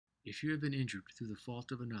If you have been injured through the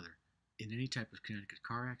fault of another in any type of Connecticut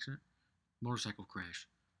car accident, motorcycle crash,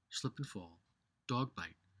 slip and fall, dog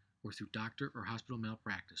bite, or through doctor or hospital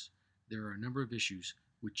malpractice, there are a number of issues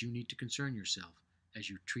which you need to concern yourself as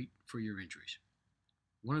you treat for your injuries.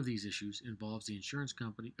 One of these issues involves the insurance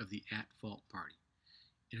company of the at-fault party.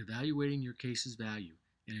 In evaluating your case's value,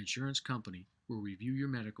 an insurance company will review your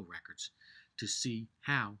medical records to see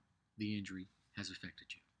how the injury has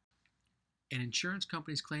affected you. An insurance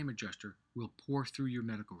company's claim adjuster will pore through your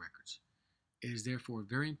medical records. It is therefore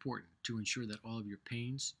very important to ensure that all of your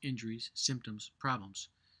pains, injuries, symptoms, problems,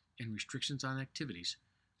 and restrictions on activities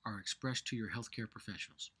are expressed to your healthcare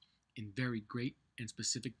professionals in very great and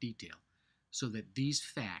specific detail so that these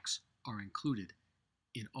facts are included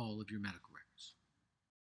in all of your medical records.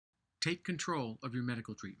 Take control of your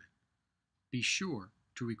medical treatment. Be sure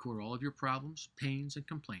to record all of your problems, pains, and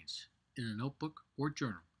complaints in a notebook or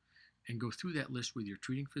journal and go through that list with your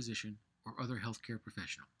treating physician or other healthcare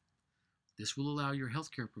professional. This will allow your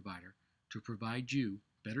healthcare provider to provide you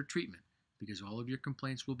better treatment because all of your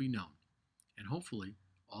complaints will be known, and hopefully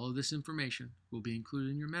all of this information will be included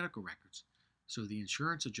in your medical records so the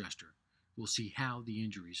insurance adjuster will see how the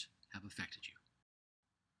injuries have affected you.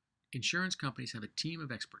 Insurance companies have a team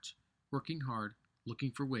of experts working hard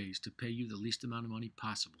looking for ways to pay you the least amount of money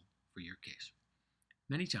possible for your case.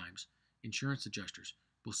 Many times, insurance adjusters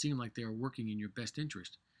will seem like they are working in your best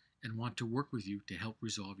interest and want to work with you to help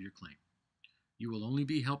resolve your claim. You will only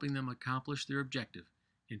be helping them accomplish their objective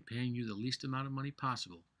in paying you the least amount of money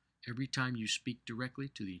possible every time you speak directly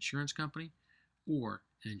to the insurance company or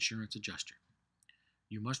an insurance adjuster.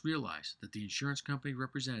 You must realize that the insurance company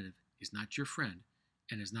representative is not your friend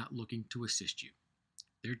and is not looking to assist you.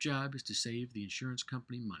 Their job is to save the insurance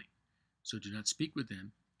company money, so do not speak with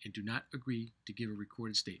them and do not agree to give a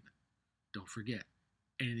recorded statement. Don't forget,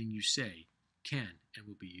 anything you say can and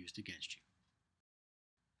will be used against you.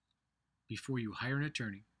 Before you hire an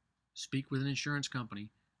attorney, speak with an insurance company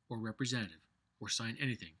or representative, or sign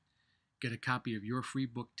anything, get a copy of your free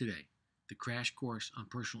book today, The Crash Course on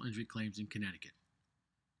Personal Injury Claims in Connecticut.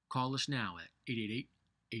 Call us now at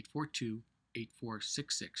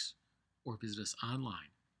 888-842-8466 or visit us online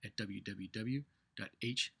at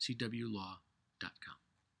www.hcwlaw.com.